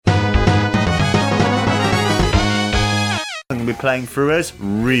to be playing through as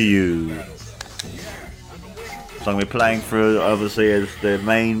Ryu. So I'm going to be playing through, obviously, as the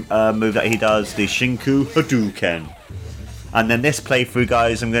main move that he does, the Shinku Hadouken. And then this playthrough,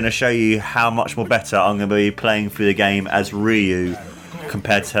 guys, I'm going to show you how much more better I'm going to be playing through the game as Ryu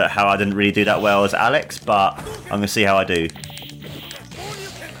compared to how I didn't really do that well as Alex, but I'm going to see how I do.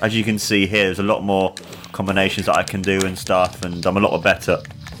 As you can see here, there's a lot more combinations that I can do and stuff, and I'm a lot better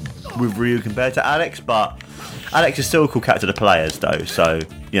with Ryu compared to Alex, but Alex is still a cool character to play as though, so,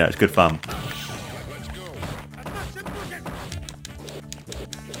 you know, it's good fun.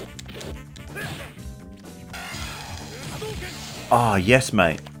 Ah, yes,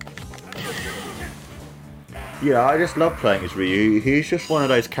 mate. Yeah, I just love playing as Ryu. He's just one of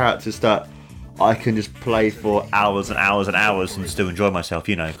those characters that I can just play for hours and hours and hours and still enjoy myself,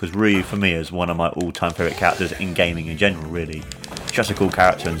 you know, because Ryu for me is one of my all-time favourite characters in gaming in general, really. Just a cool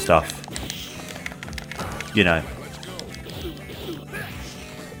character and stuff. You know.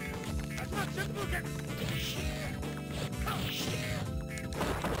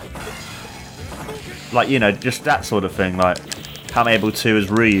 Like, you know, just that sort of thing, like how I'm able to, as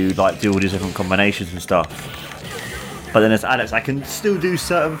Ryu, like do all these different combinations and stuff. But then as Alex, I can still do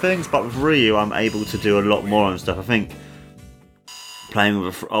certain things, but with Ryu, I'm able to do a lot more and stuff. I think playing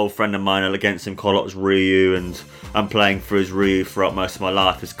with an old friend of mine against him quite a lot as Ryu, and I'm playing through as Ryu throughout most of my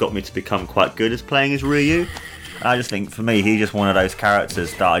life, has got me to become quite good as playing as Ryu. And I just think, for me, he's just one of those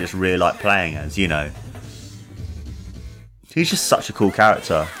characters that I just really like playing as, you know. He's just such a cool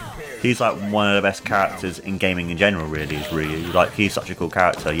character. He's like one of the best characters in gaming in general, really, is Ryu. Like, he's such a cool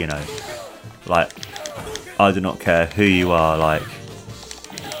character, you know. Like, I do not care who you are, like,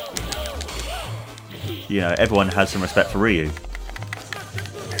 you know, everyone has some respect for Ryu.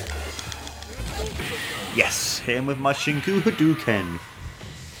 Yes, hit him with my Shinku Hadouken.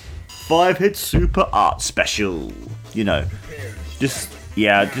 5-hit super art special. You know, just,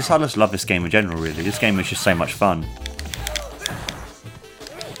 yeah, I just love this game in general, really. This game is just so much fun.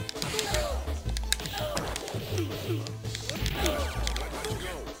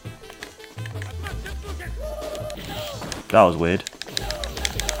 That was weird.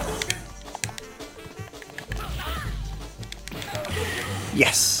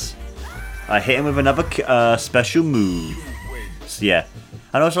 Yes! I hit him with another special move. So yeah.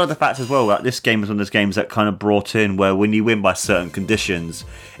 And I also like the fact as well that this game is one of those games that kind of brought in where when you win by certain conditions,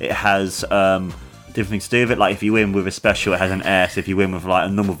 it has different things to do with it. Like if you win with a special, it has an S. If you win with like a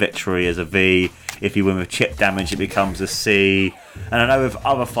normal victory, as a V. If you win with chip damage, it becomes a C. And I know with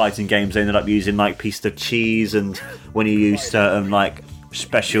other fighting games, they ended up using like piece of cheese, and when you use certain like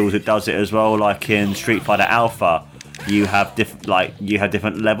specials, it does it as well. Like in Street Fighter Alpha, you have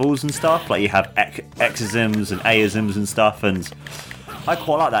different levels and stuff. Like you have Xisms and Aisms and stuff, and I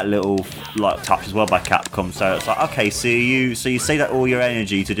quite like that little like touch as well by Capcom. So it's like, okay, so you save that all your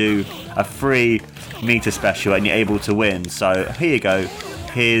energy to do a 3 meter special, and you're able to win. So here you go.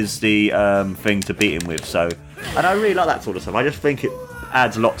 Here's the thing to beat him with. So, and I really like that sort of stuff. I just think it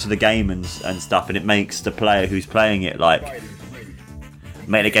adds a lot to the game and stuff, and it makes the player who's playing it like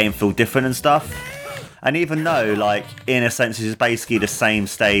make the game feel different and stuff. And even though, like, in a sense, this is basically the same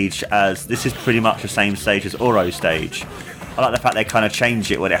stage as, this is pretty much the same stage as Oro stage. I like the fact they kind of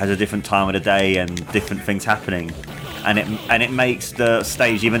change it when it has a different time of the day and different things happening, and it makes the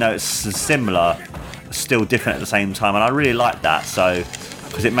stage, even though it's similar, still different at the same time. And I really like that. So,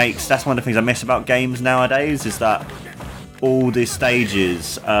 because it makes, that's one of the things I miss about games nowadays, is that all the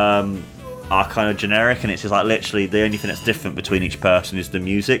stages are kind of generic, and it's just like literally the only thing that's different between each person is the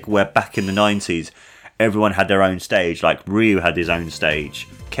music. Where back in the 90s, everyone had their own stage. Like Ryu had his own stage,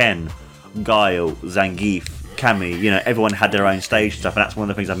 Ken, Guile, Zangief, Cammy, you know, everyone had their own stage stuff, and that's one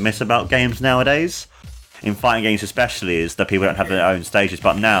of the things I miss about games nowadays. In fighting games especially, is that people don't have their own stages,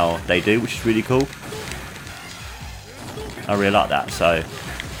 but now they do, which is really cool. I really like that, so.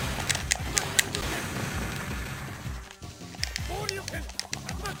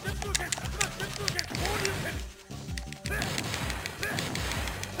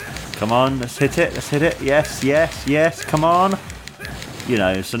 Come on, let's hit it, yes, come on. You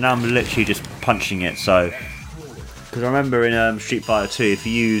know, so now I'm literally just punching it, so. Because I remember in Street Fighter 2, if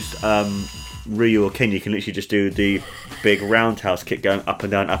you used Ryu or Ken, you can literally just do the big roundhouse kick going up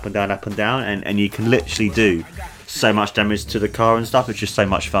and down, up and down, up and down, and you can literally do so much damage to the car and stuff. It's just so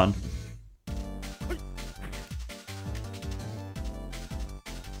much fun.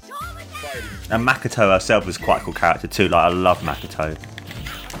 And Makoto herself is quite a cool character too. Like, I love Makoto.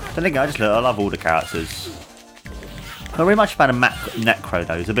 Then again, I love all the characters. I'm not really much a fan of Necro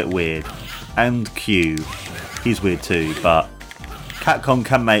though. He's a bit weird. And Q, he's weird too. But Capcom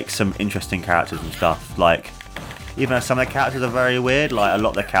can make some interesting characters and stuff. Like, Even though some of the characters are very weird, like a lot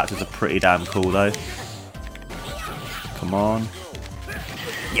of the characters are pretty damn cool though. Come on.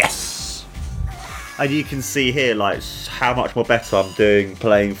 Yes! And you can see here like how much more better I'm doing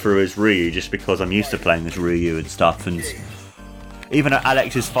playing through as Ryu, just because I'm used to playing as Ryu and stuff. And even though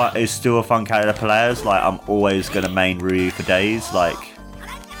Alex is still a fun character to play as, like I'm always going to main Ryu for days, like.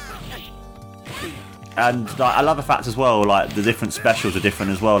 And like, I love the fact as well, like the different specials are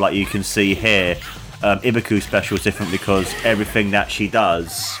different as well. Like you can see here, Ibuku special is different because everything that she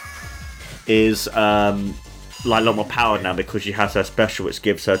does is like a lot more powered now, because she has her special which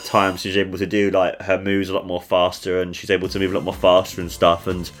gives her time, so she's able to do like her moves a lot more faster, and she's able to move a lot more faster and stuff,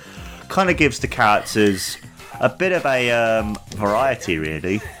 and kind of gives the characters a bit of a variety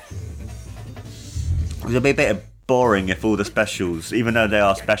really. It'll be a bit boring if all the specials, even though they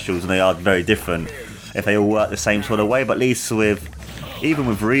are specials and they are very different, if they all work the same sort of way. But at least even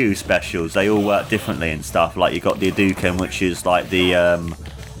with Ryu specials, they all work differently and stuff. Like you've got the Hadouken, which is like the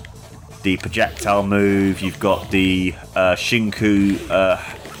projectile move. You've got the Shinku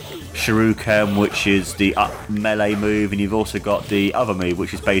Shuriken, which is the up melee move, and you've also got the other move,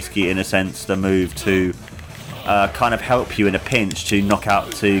 which is basically in a sense the move to kind of help you in a pinch to knock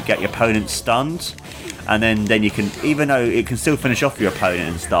out, to get your opponent stunned. And then you can, even though it can still finish off your opponent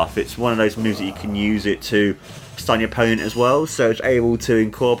and stuff, it's one of those moves that you can use it to stun your opponent as well. So it's able to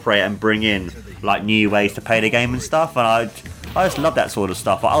incorporate and bring in like new ways to play the game and stuff. And I just love that sort of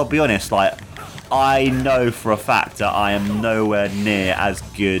stuff. I'll be honest, like I know for a fact that I am nowhere near as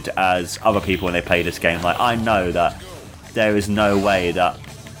good as other people when they play this game. Like I know that there is no way that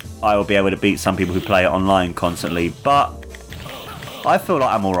I will be able to beat some people who play it online constantly. But I feel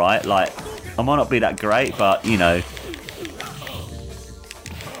like I'm alright. Like I might not be that great, but you know,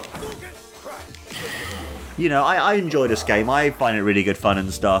 I enjoy this game. I find it really good fun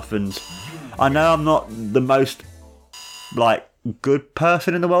and stuff, and I know I'm not the most like good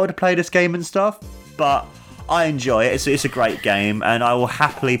person in the world to play this game and stuff, but I enjoy it. It's a great game, and I will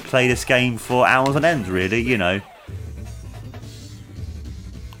happily play this game for hours on end, really, you know.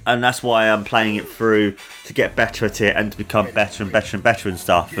 And that's why I'm playing it through, to get better at it and to become better and better and better and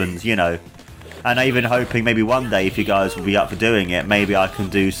stuff, and you know. And I'm even hoping maybe one day, if you guys will be up for doing it, maybe I can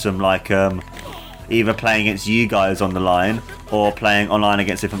do some like either playing against you guys on the line or playing online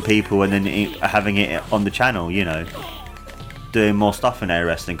against different people, and then having it on the channel, you know, doing more stuff in air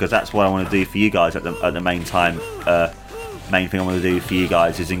wrestling, because that's what I want to do for you guys at the main time. Main thing I want to do for you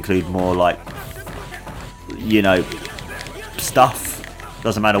guys is include more like, you know, stuff.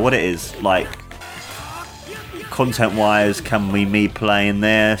 Doesn't matter what it is, like content wise, can be me playing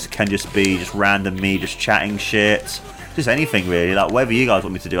this, can just be just random me just chatting shit, just anything really, like whatever you guys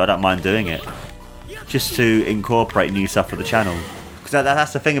want me to do, I don't mind doing it, just to incorporate new stuff for the channel, because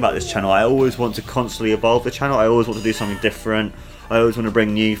that's the thing about this channel. I always want to constantly evolve the channel. I always want to do something different. I always want to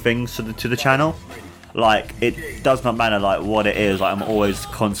bring new things to the channel. Like it does not matter like what it is, like I'm always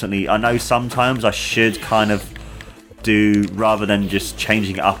constantly, I know sometimes I should kind of do, rather than just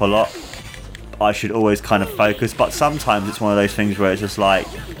changing it up a lot, I should always kind of focus, but sometimes it's one of those things where it's just like,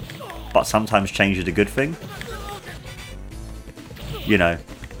 but sometimes change is a good thing, you know.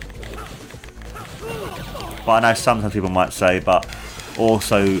 But I know sometimes people might say, but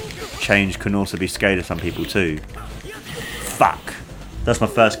also change can also be scary to some people too. Fuck. That's my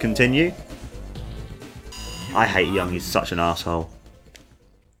first continue. I hate Young, he's such an asshole.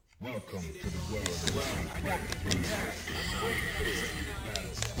 Welcome to the world of wrestling.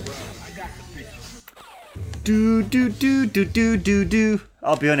 Do.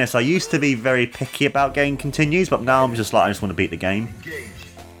 I'll be honest, I used to be very picky about getting continues, but now I'm just like, I just want to beat the game.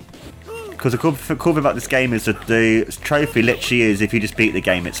 Because the cool thing about this game is that the trophy literally is, if you just beat the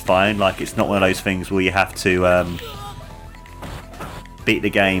game, it's fine. Like, it's not one of those things where you have to beat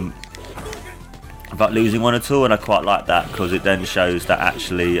the game without losing one at all, and I quite like that, because it then shows that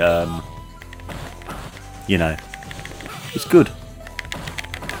actually, you know, it's good.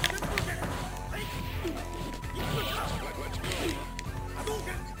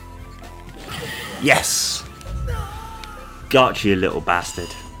 Yes! Got you, little bastard.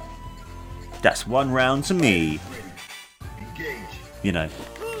 That's one round to me. You know.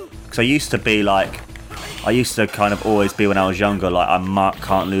 Because I used to be like, I used to kind of always be when I was younger, like I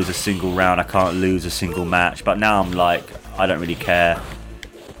can't lose a single round, I can't lose a single match. But now I'm like, I don't really care.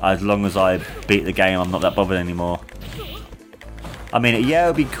 As long as I beat the game, I'm not that bothered anymore. I mean, yeah, it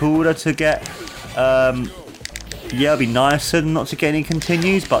would be cooler to get... yeah, it'd be nicer not to get any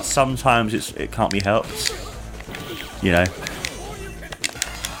continues, but sometimes it can't be helped. You know.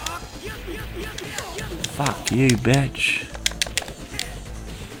 Fuck you, bitch.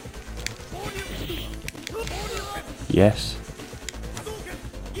 Yes.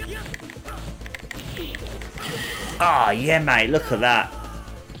 Ah, yeah, mate, look at that.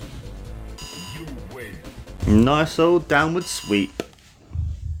 Nice old downward sweep.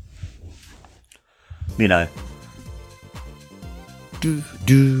 You know. Do,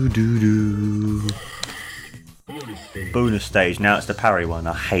 do, do, do. Bonus stage. Now it's the parry one.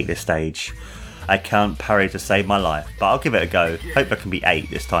 I hate this stage. I can't parry to save my life. But I'll give it a go. Hope I can be 8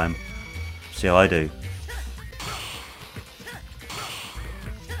 this time. See how I do.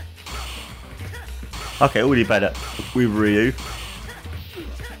 Okay, already better with Ryu.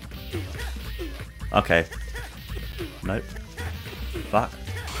 Okay. Nope. Fuck.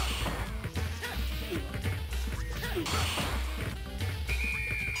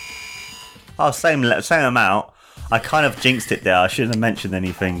 Oh, same amount. I kind of jinxed it there. I shouldn't have mentioned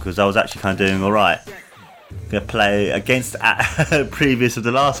anything because I was actually kind of doing alright. Gonna play against previous of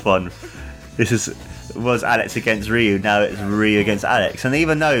the last one. This was Alex against Ryu. Now it's Ryu against Alex. And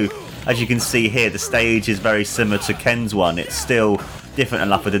even though, as you can see here, the stage is very similar to Ken's one, it's still different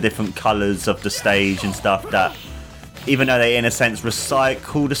enough with the different colours of the stage and stuff that even though they in a sense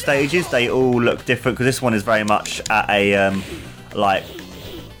recycle the stages, they all look different because this one is very much at a like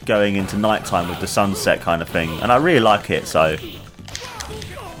going into nighttime with the sunset kind of thing, and I really like it. So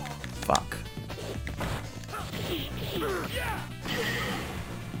fuck.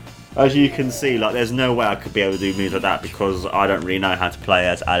 As you can see, like there's no way I could be able to do moves like that because I don't really know how to play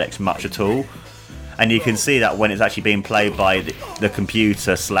as Alex much at all. And you can see that when it's actually being played by the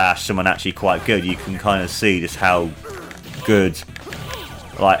computer / someone actually quite good, you can kind of see just how good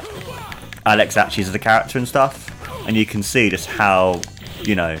like Alex actually is as a character and stuff. And you can see just how,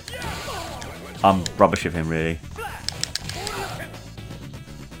 you know, I'm rubbish with him really.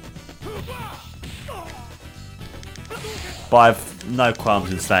 But I've no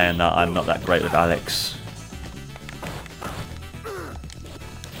qualms in saying that I'm not that great with Alex.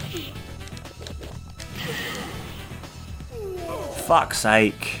 Fuck's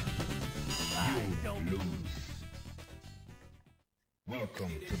sake.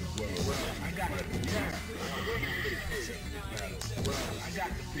 Welcome to the world. I got the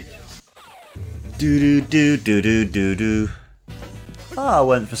Do do do do do do. Oh, I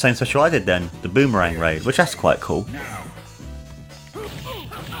went for the same special I did then, the boomerang raid, which that's quite cool.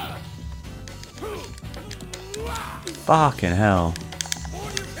 Fucking hell.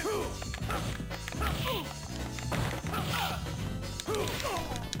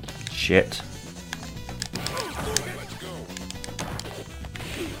 Shit.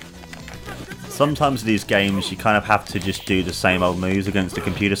 Sometimes in these games you kind of have to just do the same old moves against the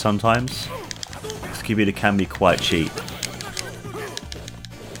computer sometimes. The computer can be quite cheap.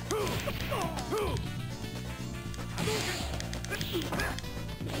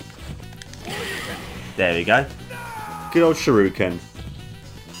 There we go. Good old Shuriken.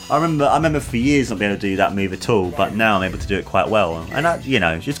 I remember for years not being able to do that move at all, but now I'm able to do it quite well. And that, you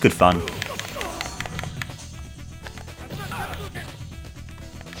know, it's just good fun.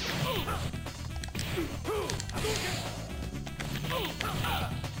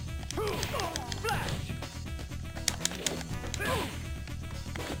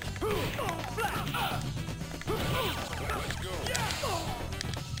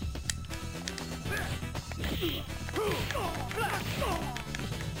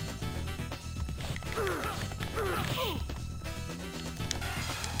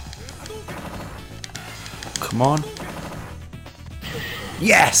 Come on.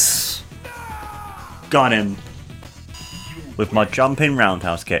 Yes! Got him. With my jumping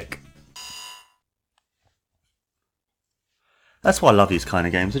roundhouse kick. That's why I love these kind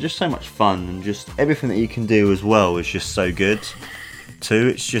of games. They're just so much fun, and just everything that you can do as well is just so good too.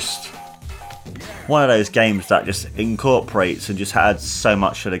 It's just one of those games that just incorporates and just adds so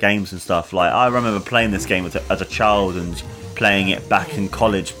much to the games and stuff. Like, I remember playing this game as a child and playing it back in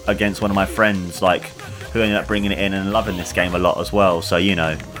college against one of my friends, like, who ended up bringing it in and loving this game a lot as well. So, you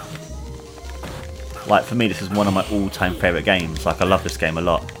know, like, for me, this is one of my all-time favourite games. Like, I love this game a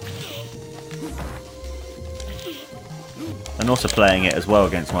lot. And also playing it as well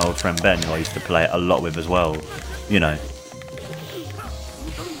against my old friend Ben, who I used to play it a lot with as well, you know.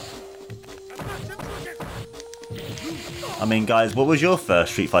 I mean, guys, what was your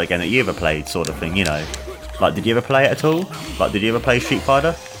first Street Fighter game that you ever played, sort of thing, you know? Like, did you ever play it at all? Like, did you ever play Street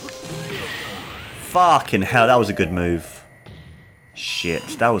Fighter? Fucking hell, that was a good move. Shit,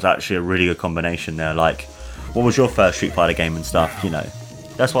 that was actually a really good combination there. Like, what was your first Street Fighter game and stuff, you know?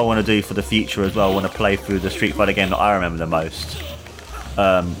 That's what I want to do for the future as well. I want to play through the Street Fighter game that I remember the most.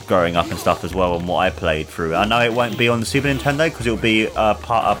 Growing up and stuff as well, and what I played through. I know it won't be on the Super Nintendo because it'll be a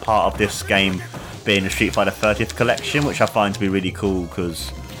part of this game being the Street Fighter 30th collection, which I find to be really cool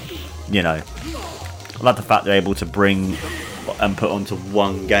because, you know, I love the fact they're able to bring and put onto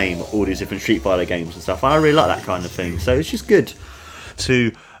one game all these different Street Fighter games and stuff. And I really like that kind of thing. So it's just good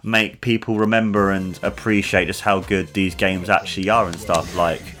to make people remember and appreciate just how good these games actually are and stuff.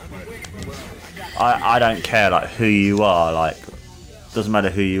 Like, I don't care like who you are, like, doesn't matter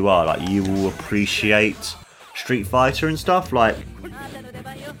who you are, like, you will appreciate Street Fighter and stuff, like,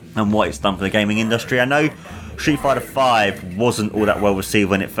 and what it's done for the gaming industry. I know Street Fighter 5 wasn't all that well received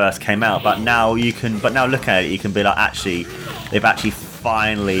when it first came out, but now look at it, you can be like, actually, they've actually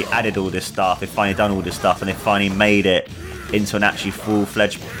finally added all this stuff, they've finally done all this stuff, and they've finally made it into an actually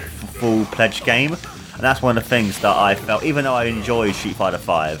full-fledged game. And that's one of the things that I felt, even though I enjoyed Street Fighter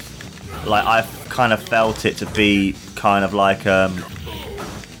 5, like, I've kind of felt it to be kind of like,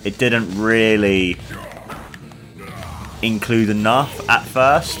 it didn't really include enough at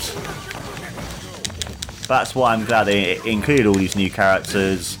first. That's why I'm glad they included all these new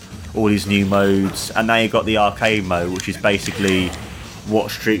characters, all these new modes, and now you've got the arcade mode, which is basically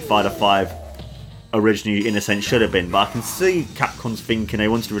what Street Fighter 5 originally, in a sense, should have been. But I can see Capcom's thinking they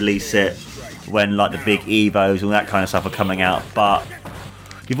wanted to release it when like the big Evos and all that kind of stuff are coming out. But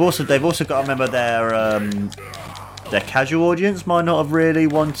they've also got to remember their casual audience might not have really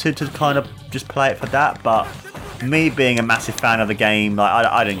wanted to kind of just play it for that. But me being a massive fan of the game, like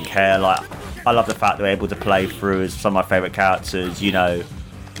I didn't care. Like, I love the fact they're able to play through as some of my favourite characters, you know.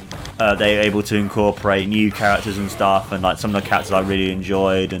 They're able to incorporate new characters and stuff, and like some of the characters I really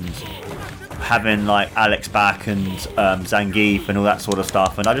enjoyed, and having like Alex back and Zangief and all that sort of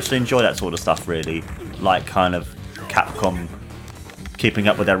stuff, and I just enjoy that sort of stuff really, like kind of Capcom keeping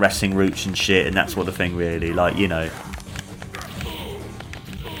up with their wrestling roots and shit and that sort of thing really, like, you know.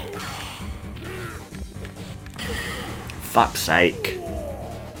 Fuck's sake.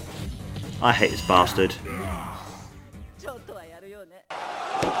 I hate this bastard.